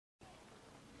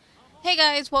Hey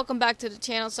guys, welcome back to the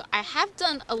channel. So I have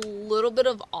done a little bit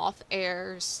of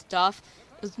off-air stuff.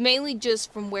 It was mainly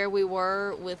just from where we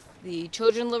were with the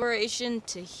children liberation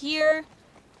to here.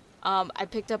 I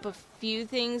picked up a few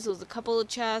things. There was a couple of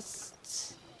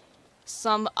chests,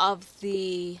 some of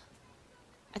the,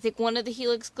 I think one of the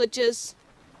helix glitches,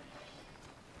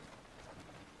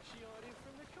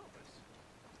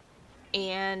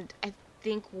 and I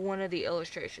think one of the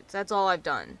illustrations. That's all I've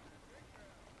done.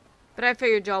 But I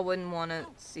figured y'all wouldn't want to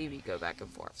see me go back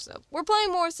and forth. So, we're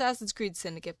playing more Assassin's Creed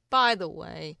Syndicate, by the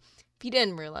way. If you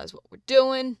didn't realize what we're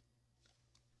doing.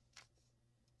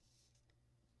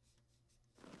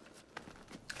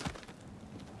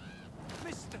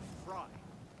 Mr. Fry,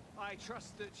 I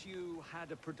trust that you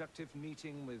had a productive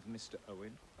meeting with Mr.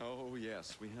 Owen. Oh,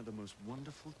 yes, we had the most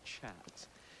wonderful chat.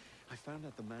 I found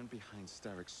out the man behind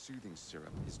Starrick's soothing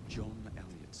syrup is John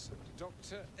Elliotson.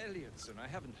 Dr. Elliotson, I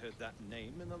haven't heard that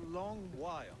name in a long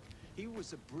while. He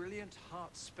was a brilliant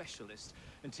heart specialist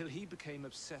until he became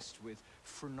obsessed with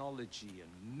phrenology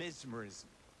and mesmerism.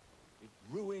 It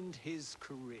ruined his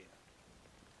career.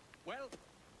 Well,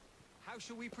 how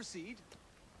shall we proceed?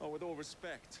 Oh, with all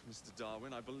respect, Mr.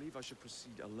 Darwin, I believe I should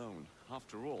proceed alone.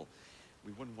 After all,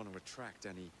 we wouldn't want to attract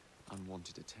any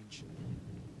unwanted attention.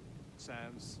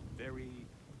 Sounds very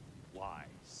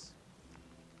wise.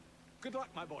 Good luck,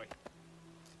 my boy.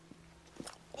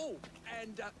 Oh,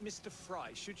 and Mr.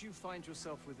 Fry, should you find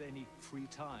yourself with any free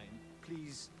time,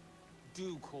 please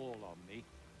do call on me.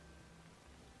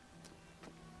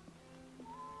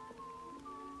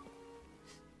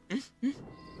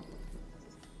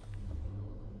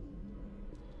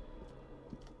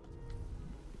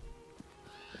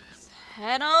 Let's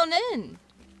head on in.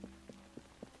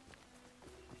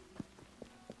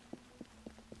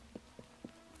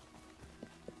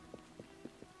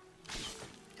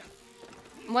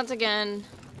 Once again,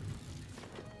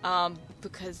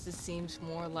 because this seems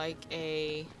more like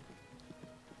a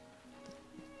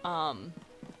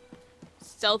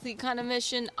stealthy kind of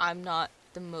mission, I'm not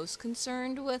the most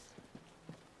concerned with.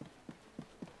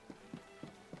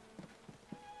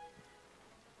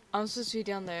 I'm supposed to be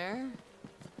down there.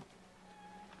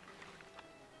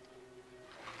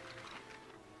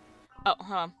 Oh,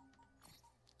 hold on.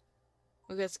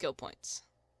 We got skill points.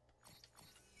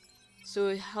 So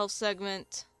a health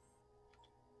segment.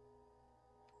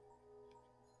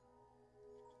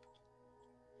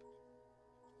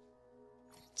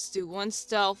 Let's do one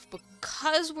stealth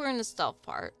because we're in the stealth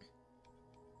part.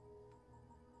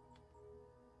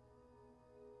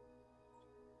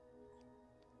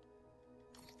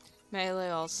 Melee,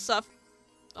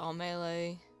 all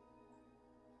melee.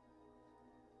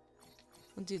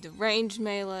 We'll do the ranged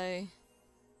melee.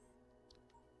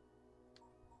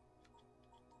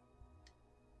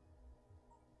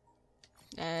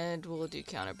 And we'll do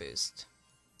counter boost.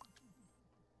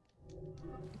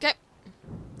 Okay.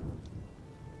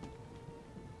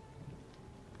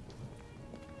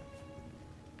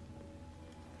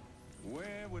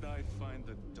 Where would I find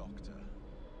the doctor?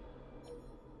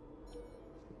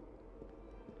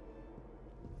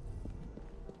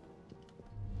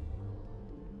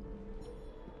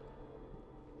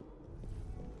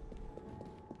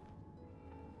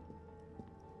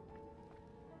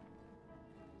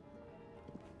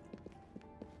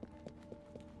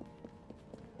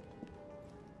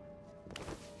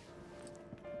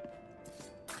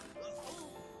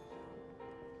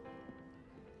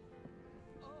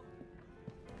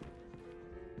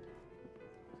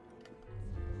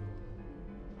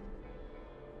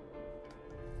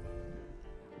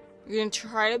 We're gonna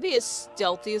try to be as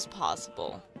stealthy as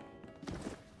possible.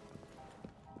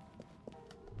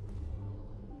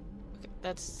 Okay,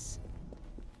 that's...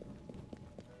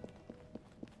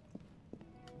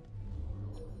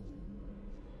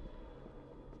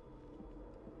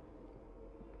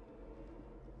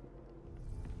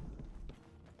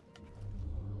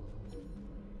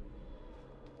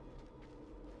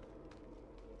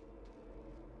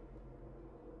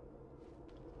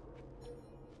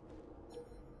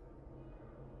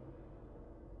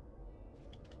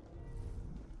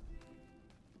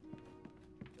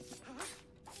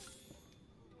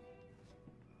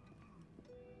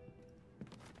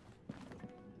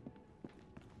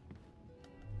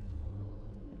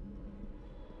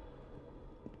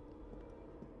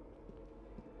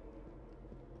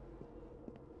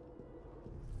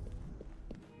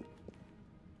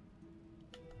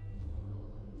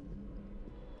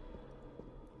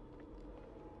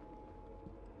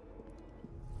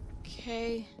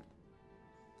 Okay.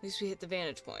 At least we hit the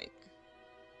vantage point.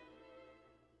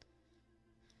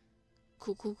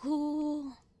 Cool, cool,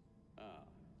 cool.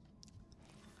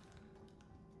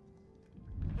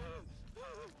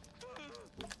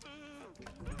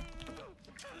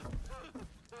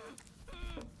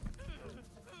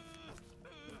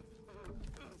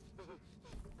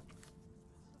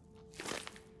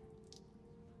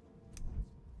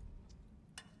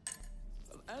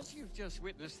 As you've just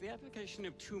witnessed, the application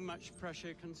of too much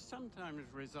pressure can sometimes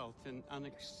result in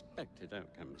unexpected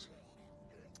outcomes.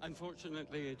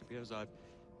 Unfortunately, it appears I've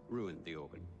ruined the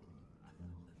organ.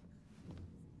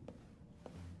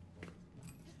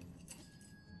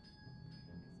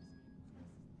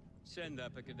 Send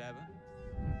up a cadaver.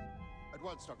 At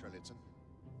once, Dr. Elliotson.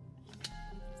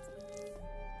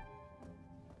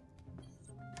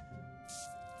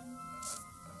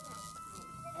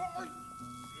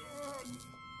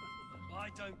 I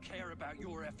don't care about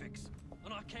your ethics,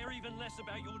 and I care even less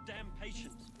about your damn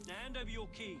patience. Now hand over your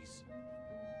keys.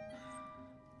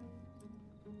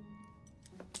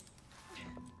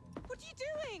 What are you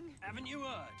doing? Haven't you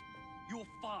heard? You're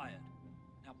fired.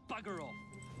 Now bugger off.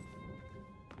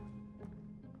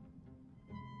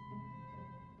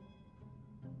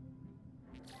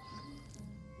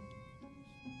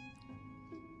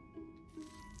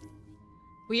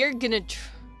 We are gonna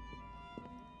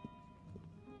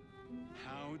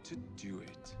How to do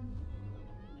it.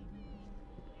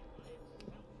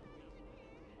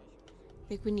 I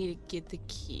think we need to get the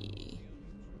key.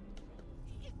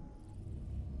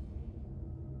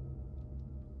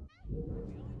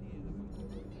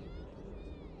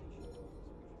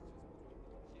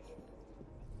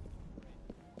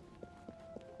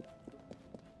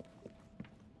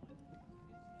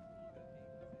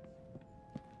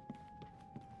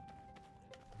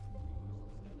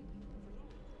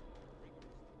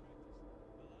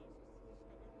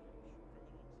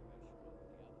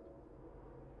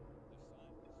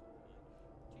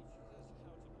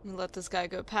 I'm gonna let this guy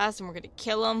go past and we're gonna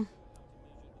kill him.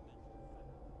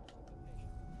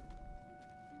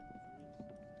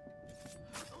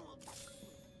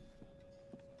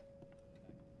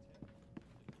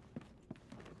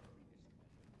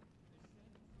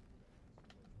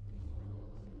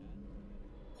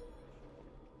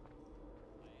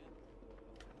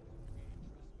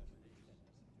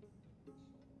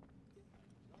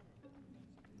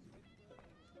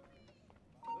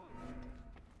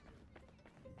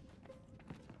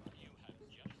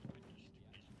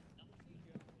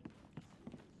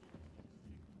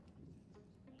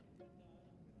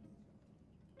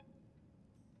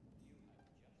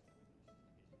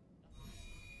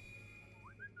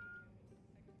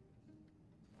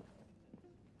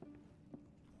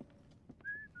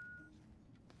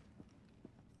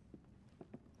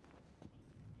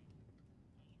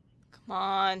 Come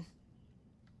on.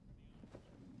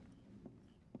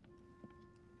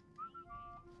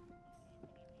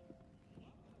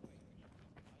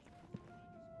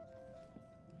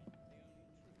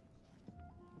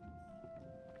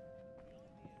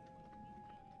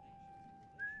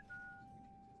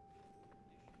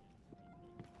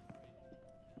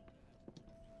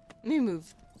 Let me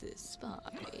move this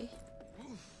body.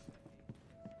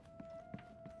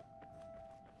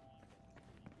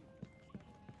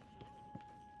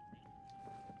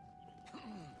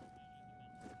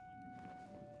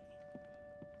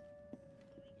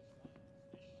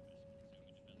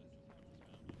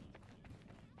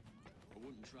 I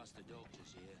wouldn't trust the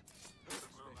doctors here, especially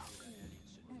that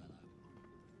Elliotson fellow.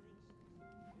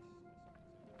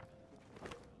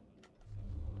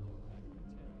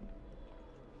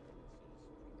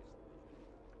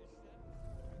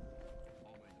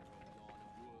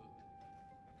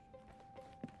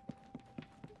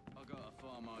 I gotta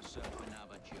find myself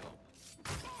another job.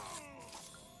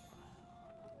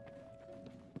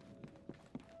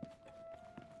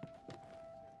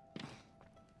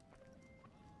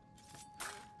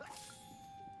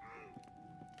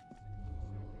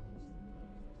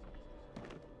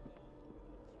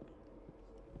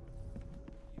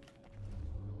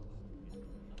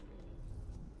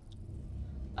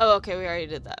 Oh, okay, we already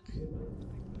did that.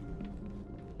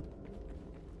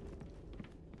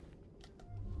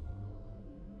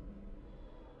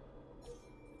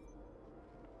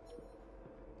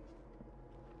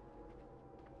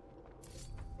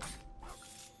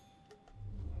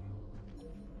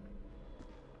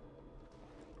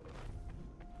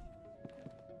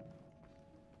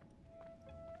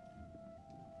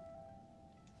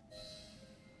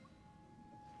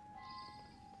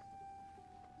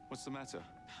 What's the matter?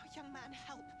 Oh, young man,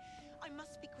 help. I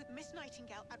must speak with Miss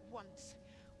Nightingale at once.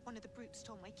 One of the brutes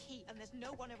stole my key, and there's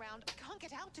no one around. I can't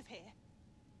get out of here.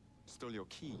 Stole your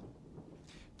key.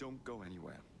 Don't go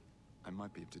anywhere. I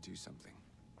might be able to do something.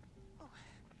 Oh,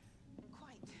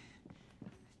 quite. Thank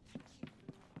you.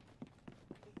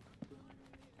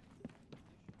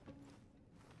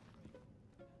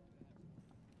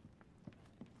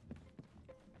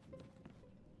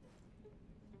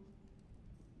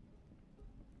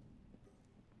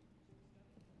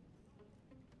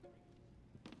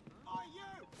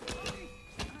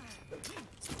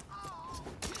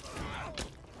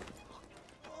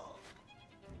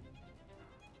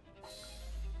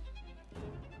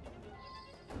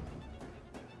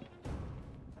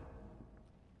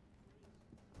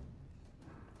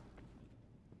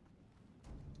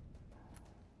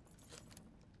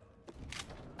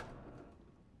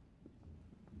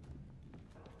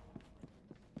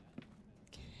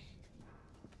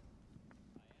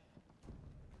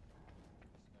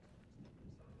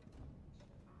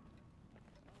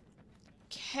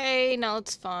 Okay, now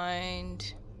let's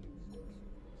find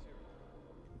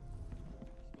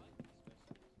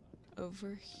over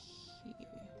here.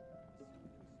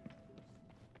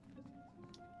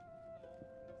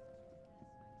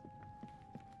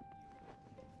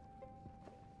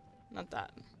 Not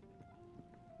that.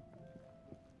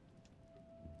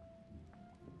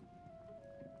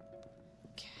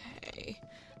 Okay.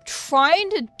 Trying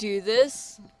to do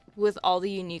this with all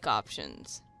the unique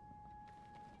options.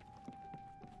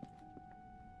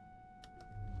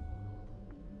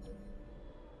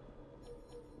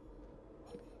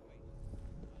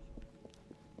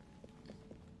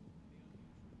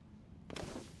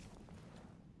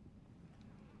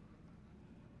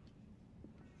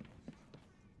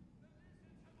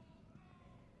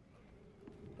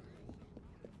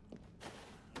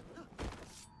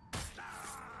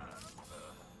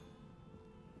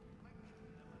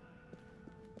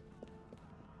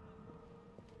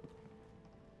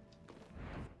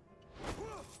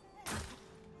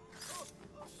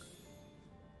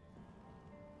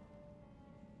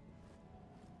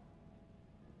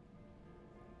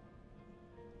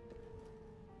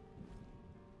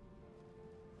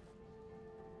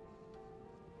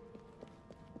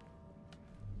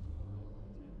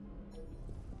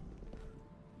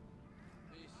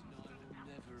 This night will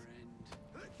never end.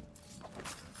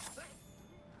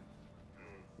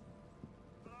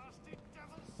 Blasted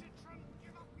devil citron,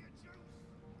 give up your juice!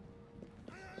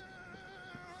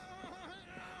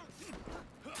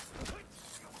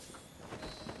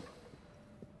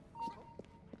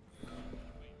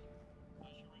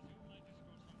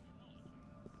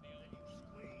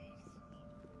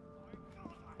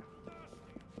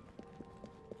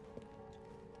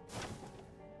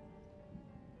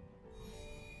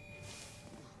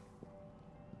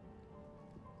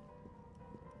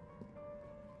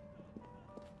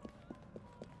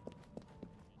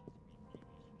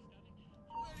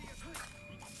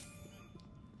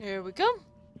 There we go.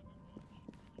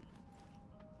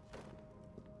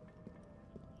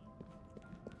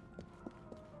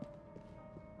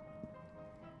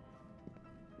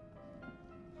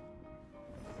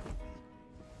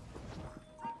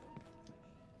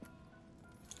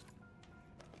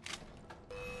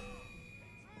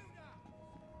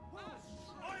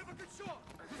 I have a good shot!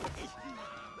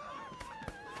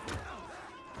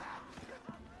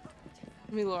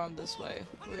 Let me lure him this way.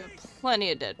 We have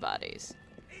plenty of dead bodies.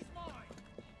 He's mine!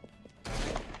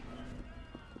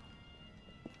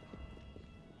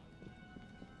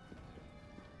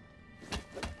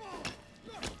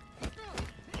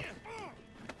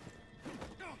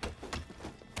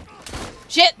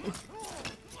 Shit!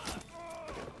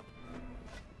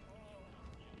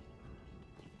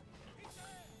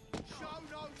 Show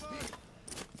no mercy!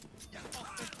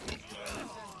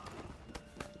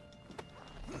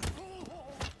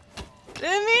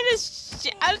 Didn't mean to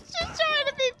I was just trying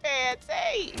to be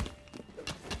fancy.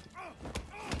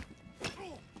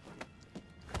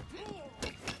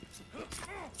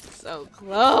 So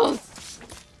close.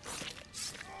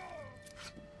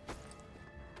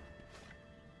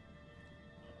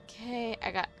 Okay,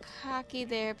 I got cocky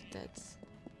there, but that's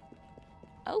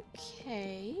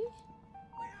okay.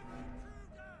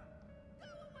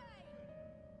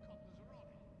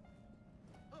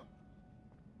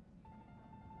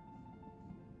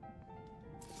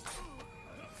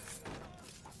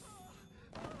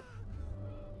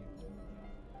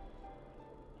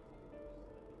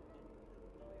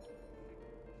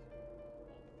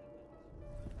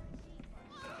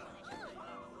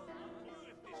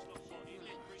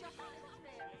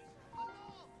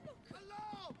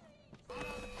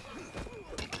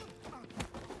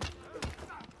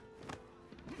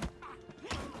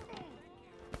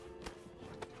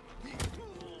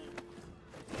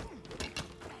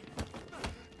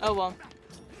 Oh well.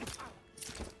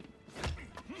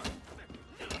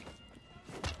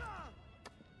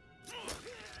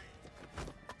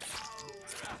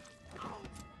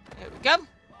 There we go.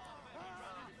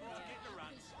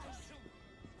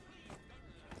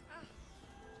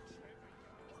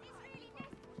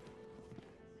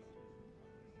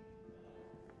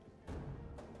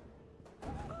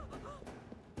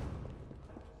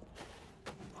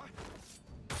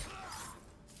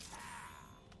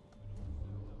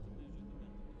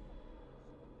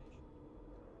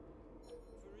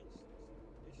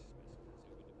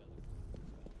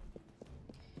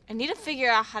 I need to figure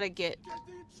out how to get. Get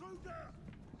the intruder!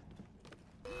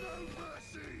 No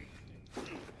mercy!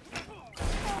 Get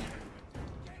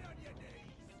on your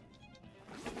knees!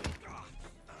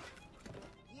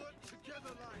 Work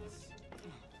together, lads!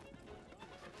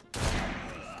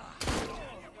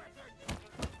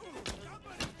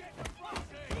 Somebody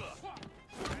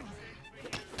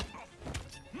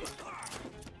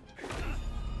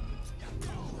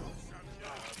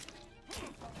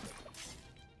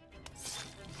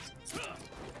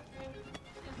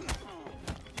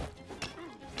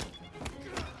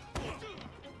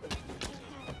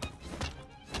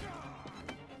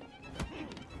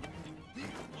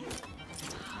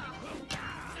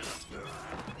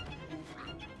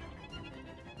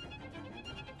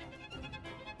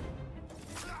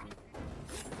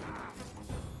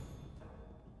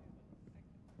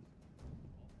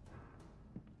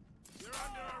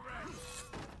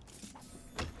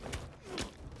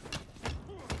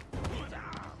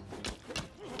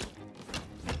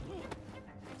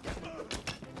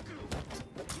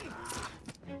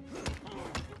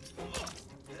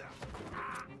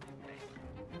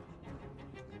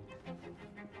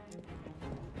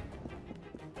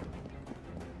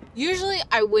Usually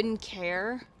I wouldn't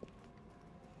care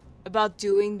about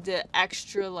doing the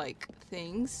extra, like,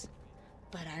 things,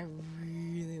 but I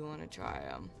really want to try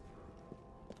them.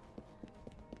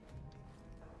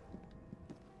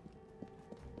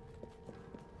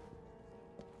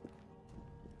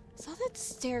 Saw that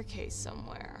staircase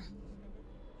somewhere.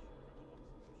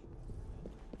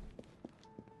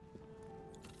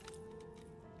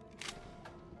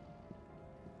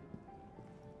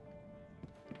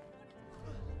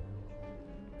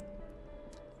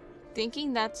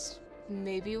 Thinking that's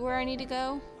maybe where I need to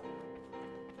go.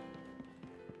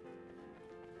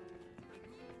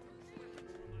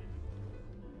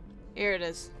 Here it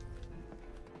is.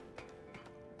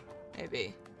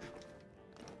 Maybe.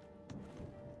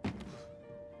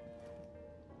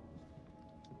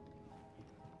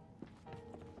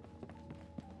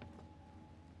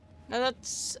 No,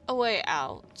 that's a way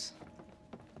out.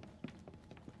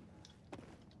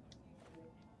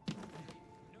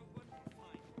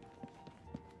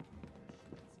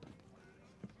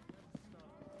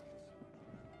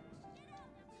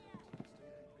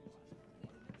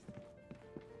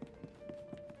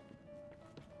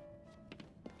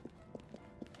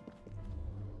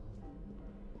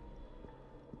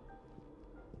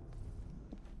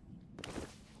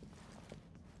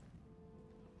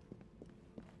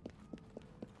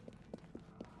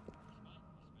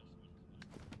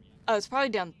 Oh, it's probably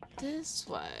down this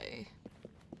way.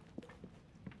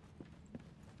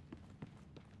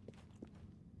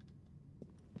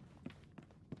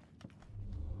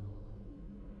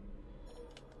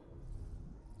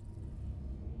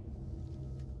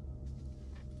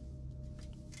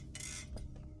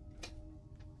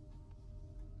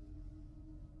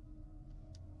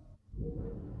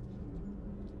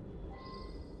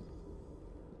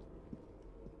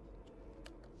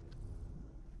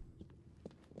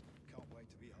 Can't wait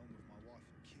to be home with my wife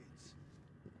and kids.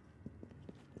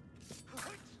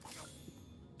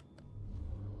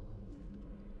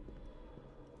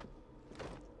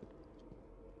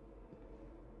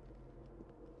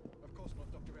 Of course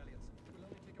not, Dr. Elliotson. It will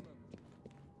only take a moment.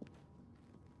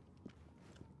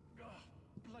 Ugh,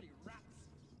 bloody rats!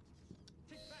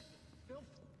 Take back, filth!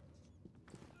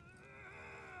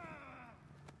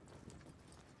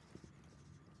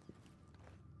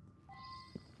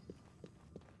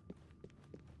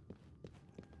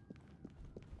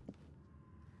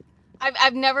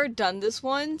 I've never done this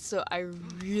one, so I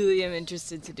really am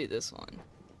interested to do this one.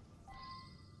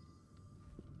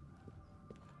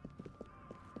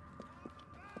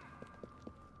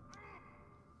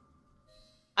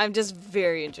 I'm just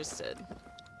very interested.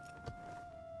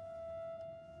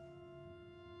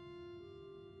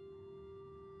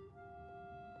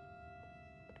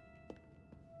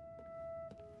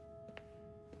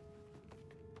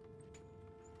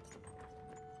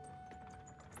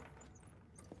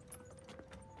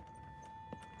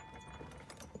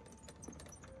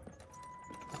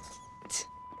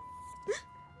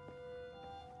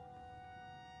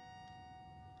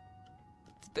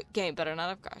 The game better not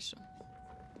have crashed him.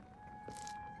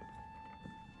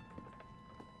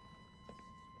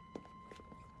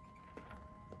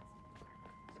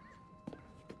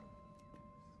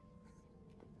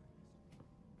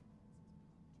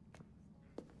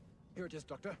 Here it is,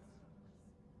 Doctor.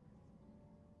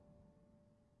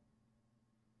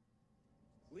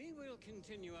 We will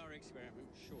continue our experiment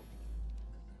shortly.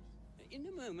 In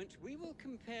a moment, we will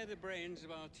compare the brains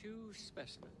of our two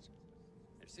specimens.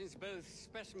 Since both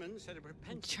specimens had a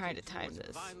propensity Try to time towards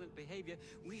this. violent behavior,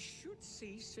 we should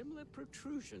see similar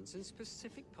protrusions in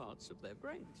specific parts of their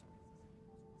brains.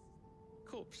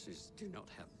 Corpses do not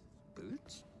have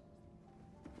boots.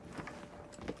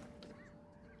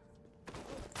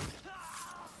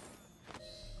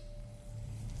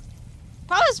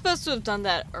 Probably supposed to have done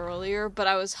that earlier, but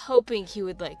I was hoping he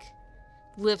would, like,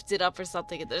 lift it up or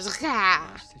something and there's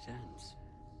Last it ends.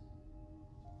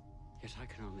 Yet I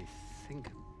can only think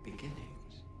of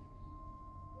beginnings.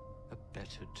 A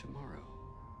better tomorrow.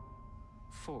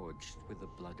 Forged with the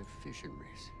blood of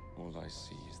visionaries. All I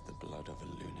see is the blood of a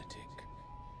lunatic.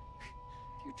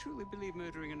 Do you truly believe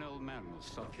murdering an old man will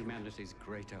stop humanity's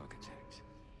great architect?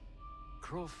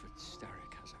 Crawford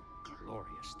Starrick has a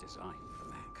glorious design for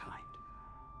mankind.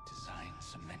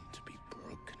 Designs are meant to be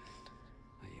broken.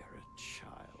 You're a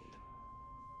child.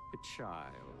 A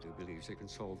child who believes it can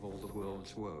solve all the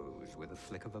world's woes with a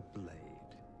flick of a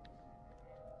blade.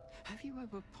 Have you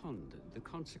ever pondered the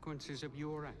consequences of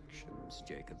your actions,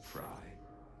 Jacob Fry?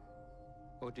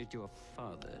 Or did your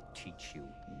father teach you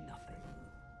nothing?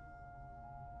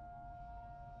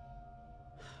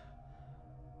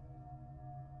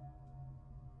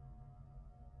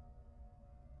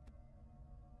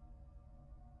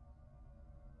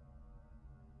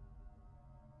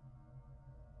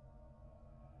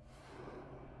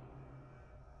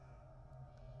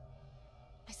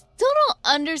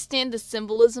 understand the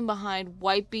symbolism behind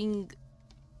wiping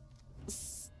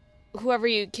whoever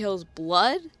you kill's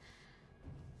blood?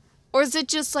 Or is it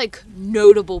just like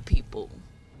notable people?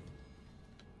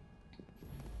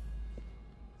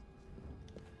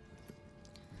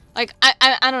 Like,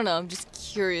 I don't know, I'm just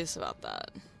curious about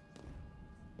that.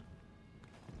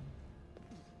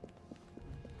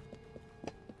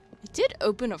 It did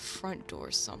open a front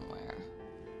door somewhere.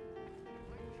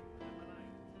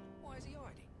 Why is he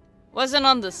hiding? Wasn't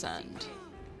on this end.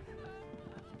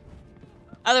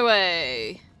 Other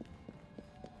way.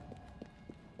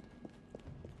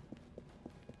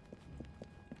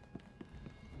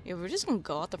 Yeah, we're just gonna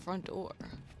go out the front door.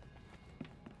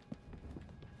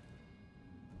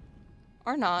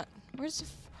 Or not. Where the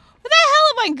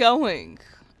hell am I going?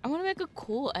 I want to make a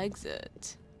cool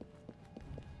exit.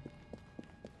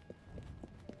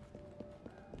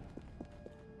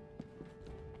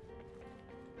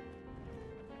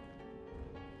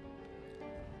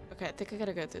 Okay, I think I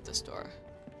gotta go through this door.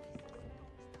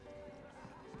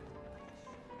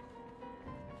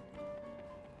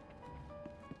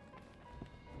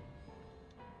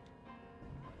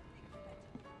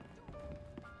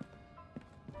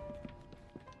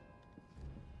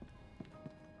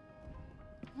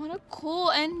 What a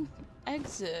cool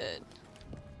exit.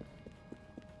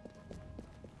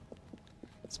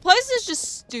 This place is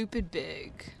just stupid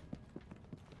big.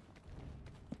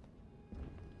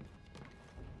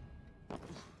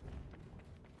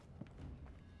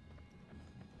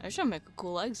 I should make a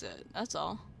cool exit, that's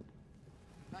all.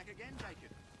 Back again,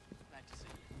 Jacob. Glad to see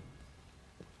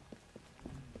you.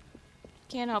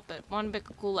 Can't help it. Want to make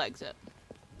a cool exit.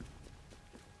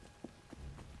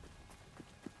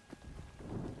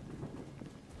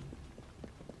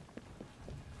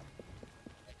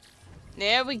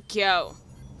 There we go.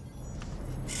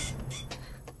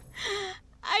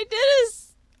 I did it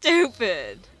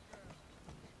stupid.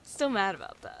 Still mad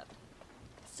about that.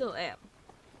 Still am.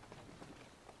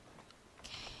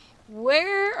 Okay.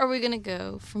 Where are we gonna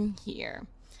go from here?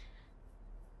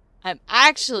 I'm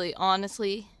actually,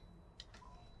 honestly,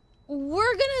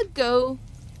 we're gonna go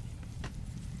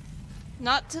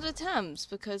not to the Thames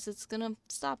because it's gonna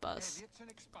stop us. Elliotson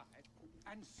expired,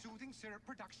 and soothing syrup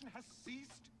production has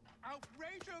ceased.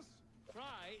 Outrageous!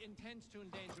 Fry intends to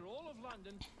endanger all of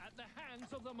London at the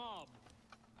hands of the mob.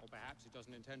 Or perhaps it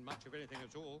doesn't intend much of anything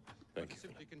at all. Thank you.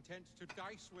 Simply content to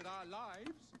dice with our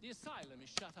lives. The asylum is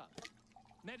shut up.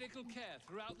 Medical care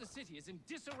throughout the city is in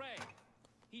disarray.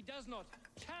 He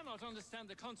cannot understand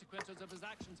the consequences of his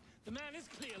actions. The man is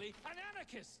clearly an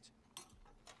anarchist.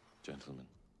 Gentlemen,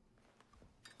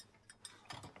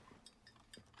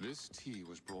 this tea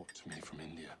was brought to me from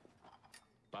India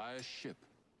by a ship,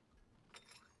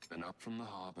 then up from the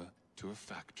harbor to a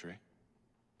factory,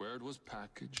 where it was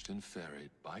packaged and ferried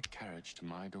by carriage to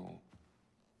my door,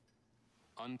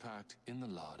 unpacked in the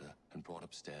larder and brought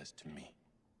upstairs to me.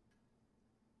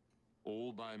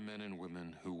 All by men and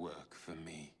women who work for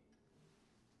me,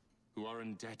 who are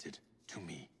indebted to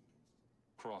me,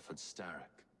 Crawford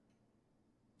Starrick,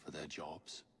 for their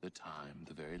jobs, the time,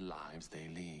 the very lives they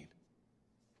lead.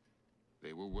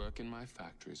 They will work in my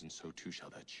factories, and so too shall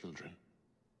their children.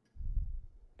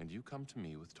 And you come to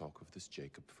me with talk of this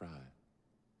Jacob Fry,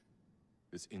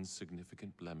 this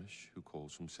insignificant blemish who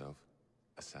calls himself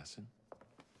assassin?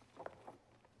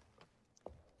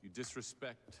 You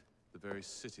disrespect the very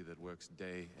city that works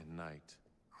day and night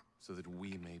so that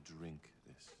we may drink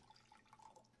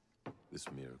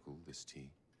this miracle, this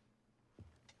tea.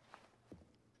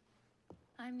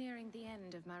 I'm nearing the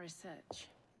end of my research.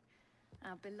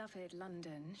 Our beloved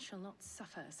London shall not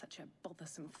suffer such a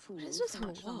bothersome fool for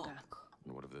much longer.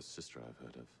 And what of this sister I've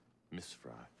heard of, Miss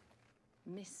Fry?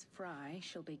 Miss Fry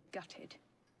shall be gutted.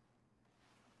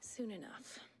 Soon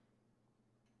enough.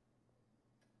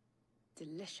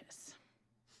 Delicious.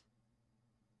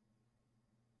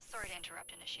 Sorry to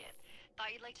interrupt, Initiate.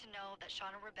 Thought you'd like to know that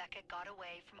Sean and Rebecca got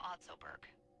away from Otzoberg.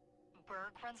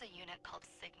 Berg runs a unit called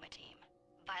Sigma Team.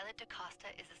 Violet DaCosta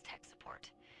is his tech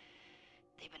support.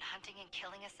 They've been hunting and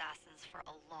killing assassins for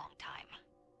a long time.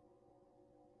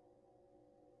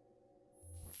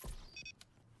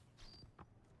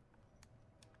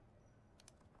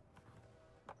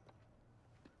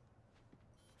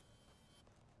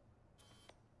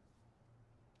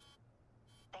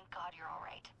 Thank God you're all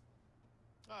right.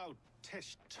 Oh,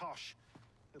 tish tosh.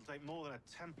 It'll take more than a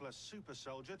Templar super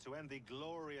soldier to end the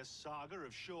glorious saga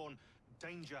of Sean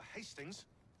Danger Hastings.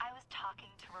 I was talking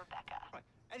to Rebecca. Right.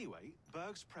 Anyway,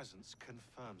 Berg's presence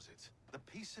confirms it. The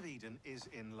Peace of Eden is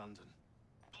in London.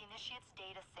 The Initiate's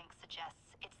data sync suggests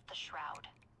it's the Shroud.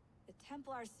 The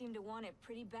Templars seem to want it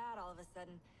pretty bad all of a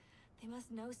sudden. They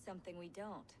must know something we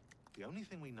don't. The only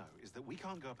thing we know is that we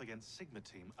can't go up against Sigma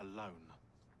Team alone.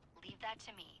 Leave that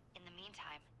to me. In the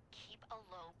meantime, keep a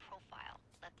low profile.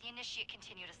 Let the Initiate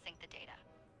continue to sync the data.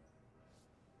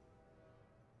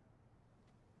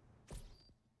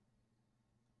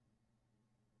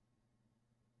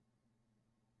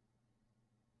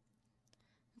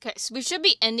 Okay, so we should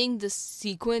be ending the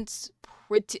sequence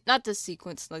pretty, not the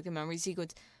sequence, like the memory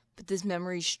sequence, but this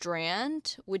memory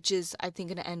strand, which is, I think,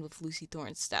 going to end with Lucy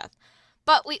Thorne's death.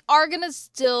 But we are going to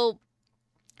still,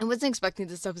 I wasn't expecting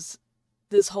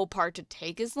this whole part to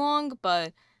take as long,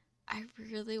 but I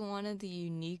really wanted the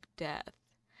unique death.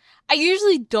 I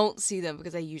usually don't see them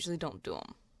because I usually don't do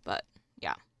them, but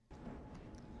yeah.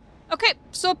 Okay,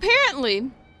 so apparently,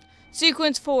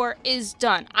 sequence 4 is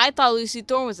done. I thought Lucy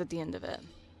Thorne was at the end of it.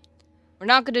 We're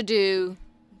not going to do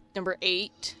number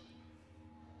 8,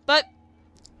 but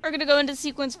we're going to go into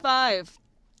sequence 5.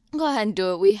 Go ahead and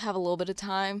do it. We have a little bit of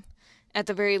time. At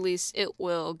the very least, it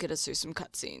will get us through some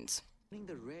cutscenes. Running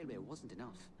the railway wasn't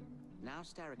enough. Now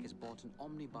Starrick has bought an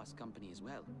omnibus company as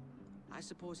well. I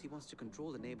suppose he wants to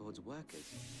control the neighborhood's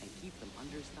workers and keep them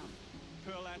under his thumb.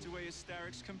 Pearl Attaway is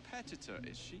Starrick's competitor,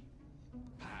 is she?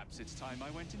 Perhaps it's time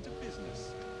I went into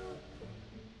business.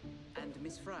 And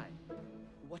Miss Fry,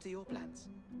 what are your plans?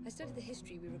 I studied the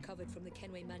history we recovered from the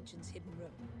Kenway Mansion's hidden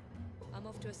room. I'm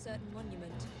off to a certain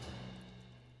monument.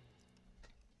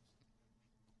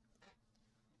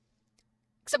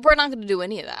 Except we're not going to do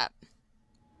any of that.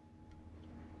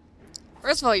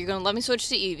 First of all, you're going to let me switch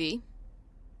to Evie.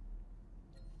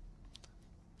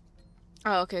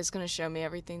 Oh, okay, it's going to show me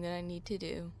everything that I need to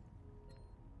do.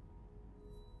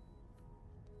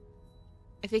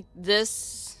 I think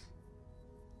this...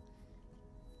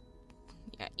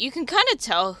 Yeah, you can kind of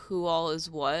tell who all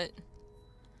is what.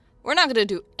 We're not going to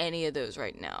do any of those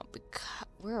right now, because...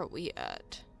 Where are we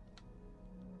at?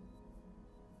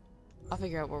 I'll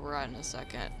figure out where we're at in a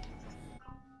second.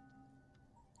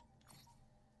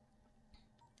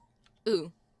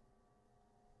 Ooh.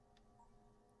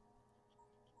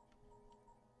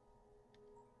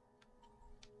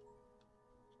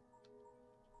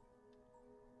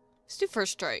 Let's do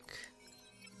first strike.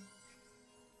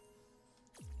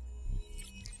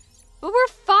 But we're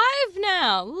 5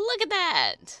 now! Look at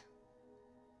that!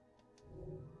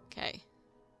 Okay.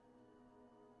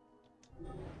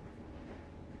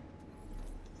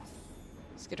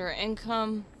 Let's get our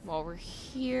income while we're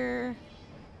here.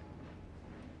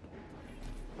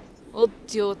 We'll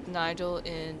deal with Nigel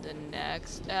in the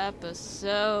next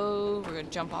episode. We're gonna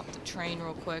jump off the train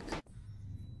real quick.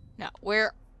 Now,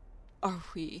 where are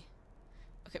we?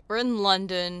 Okay, we're in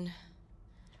London.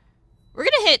 We're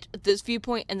gonna hit this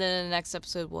viewpoint, and then in the next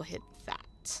episode, we'll hit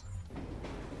that.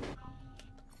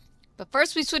 But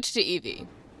first, we switch to Evie,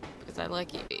 because I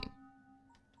like Evie.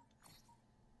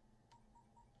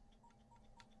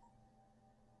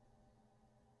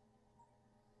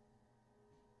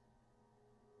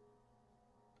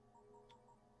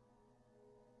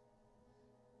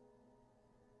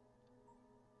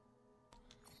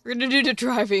 We're gonna do the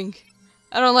driving.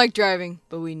 I don't like driving,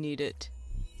 but we need it.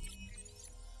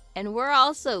 And we're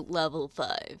also level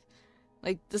 5.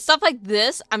 Like, the stuff like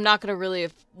this, I'm not gonna really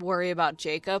worry about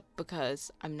Jacob,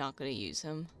 because I'm not gonna use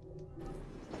him.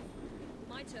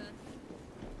 My turn.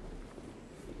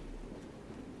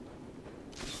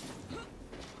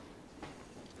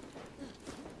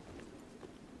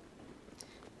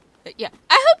 But yeah,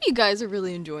 I hope you guys are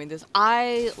really enjoying this.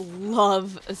 I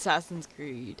love Assassin's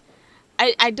Creed.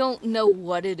 I don't know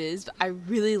what it is, but I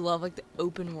really love, like, the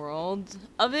open world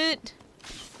of it.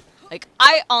 Like,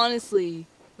 I honestly,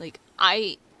 like,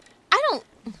 I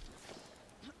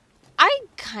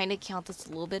kind of count this a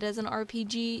little bit as an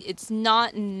RPG. It's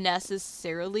not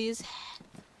necessarily as,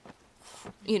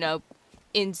 you know,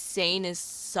 insane as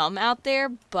some out there,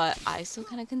 but I still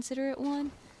kind of consider it one.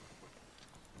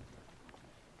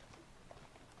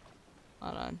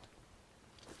 Hold on.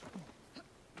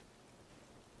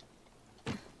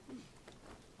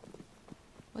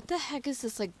 What the heck is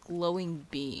this, like, glowing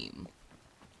beam?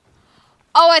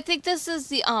 Oh, I think this is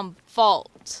the,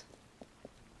 vault.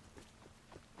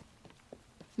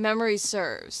 Memory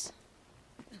serves.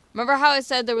 Remember how I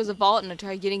said there was a vault and I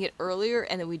tried getting it earlier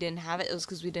and then we didn't have it? It was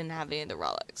because we didn't have any of the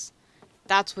relics.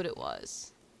 That's what it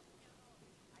was.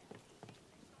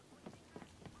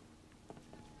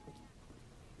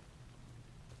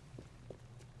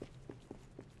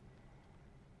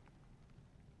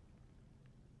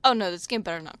 Oh no, this game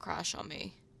better not crash on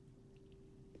me.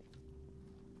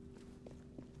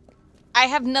 I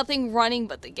have nothing running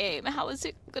but the game. How is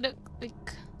it gonna,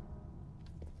 like...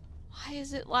 Why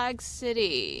is it Lag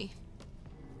City?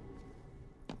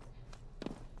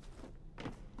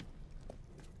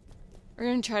 We're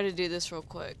gonna try to do this real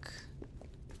quick.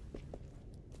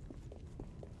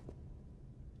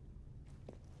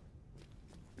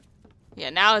 Yeah,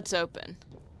 now it's open.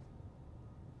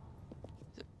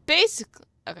 Basically,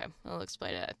 okay, I'll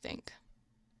explain it, I think.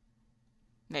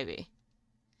 Maybe.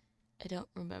 I don't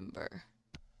remember.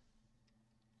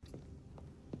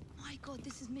 My god,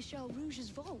 this is Michel Rouge's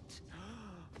vault.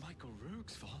 Michael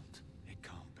Rourke's vault? It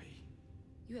can't be.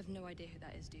 You have no idea who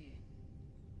that is, do you?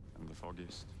 I'm the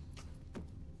foggiest.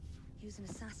 He was an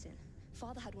assassin.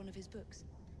 Father had one of his books.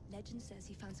 Legend says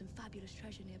he found some fabulous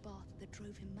treasure near Bath that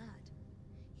drove him mad.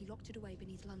 He locked it away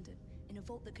beneath London, in a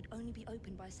vault that could only be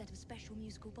opened by a set of special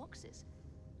musical boxes.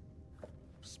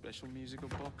 Special musical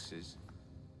boxes?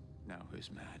 Now who's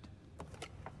mad?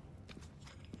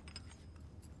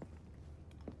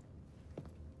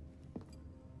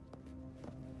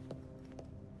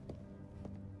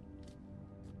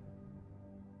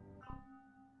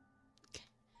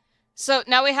 So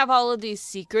now we have all of these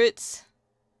secrets.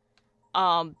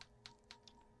 There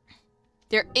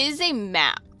is a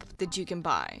map that you can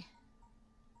buy.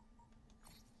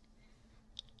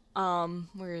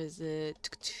 Where is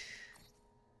it?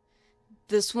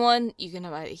 This one, you can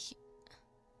buy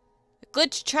the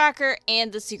glitch tracker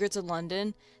and the secrets of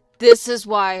London. This is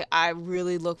why I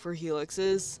really look for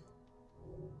helixes.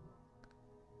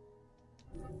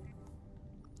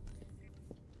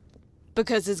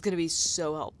 Because it's going to be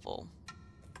so helpful.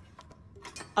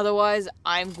 Otherwise,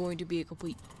 I'm going to be a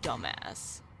complete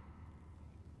dumbass.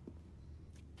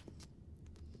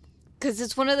 Because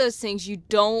it's one of those things you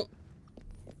don't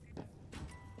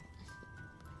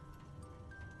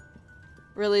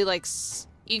really like,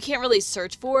 you can't really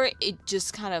search for it. It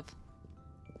just kind of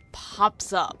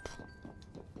pops up.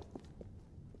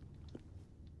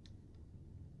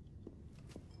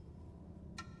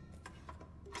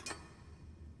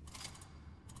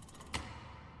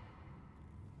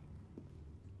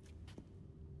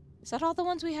 Is that all the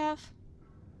ones we have?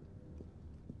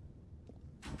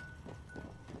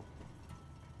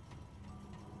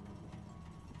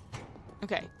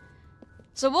 Okay.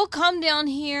 So we'll come down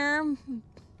here.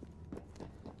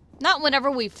 Not whenever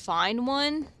we find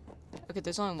one. Okay,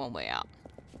 there's only one way out.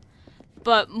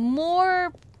 But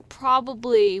more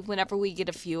probably whenever we get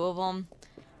a few of them.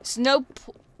 It's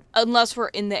unless we're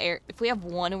in the area. If we have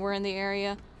one and we're in the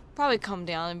area, probably come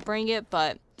down and bring it,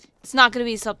 but it's not going to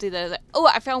be something that is like, oh,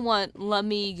 I found one, let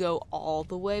me go all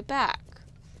the way back.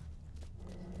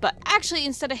 But actually,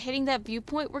 instead of hitting that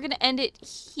viewpoint, we're going to end it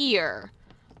here.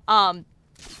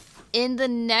 In the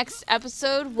next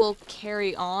episode, we'll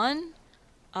carry on.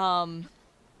 Let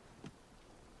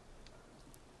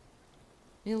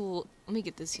me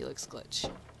get this helix glitch.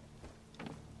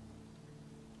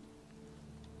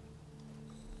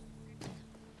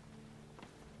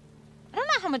 I don't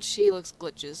know how much helix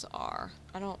glitches are.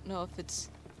 I don't know if it's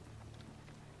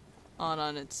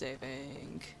on its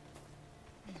saving.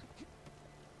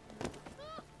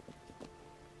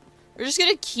 We're just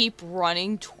gonna keep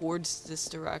running towards this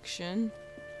direction.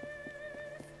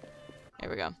 There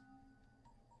we go.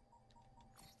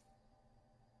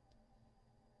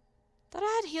 Thought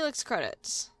I had helix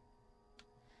credits.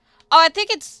 Oh, I think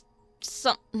it's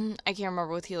some. I can't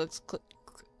remember with helix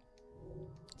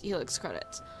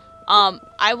credits.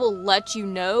 I will let you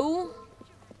know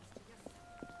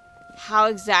how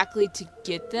exactly to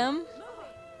get them.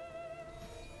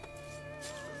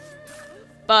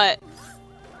 But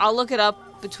I'll look it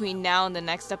up between now and the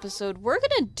next episode. We're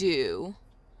gonna do,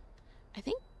 I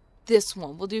think, this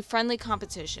one. We'll do friendly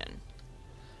competition.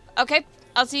 Okay,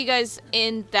 I'll see you guys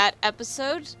in that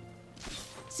episode.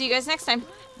 See you guys next time.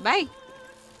 Bye.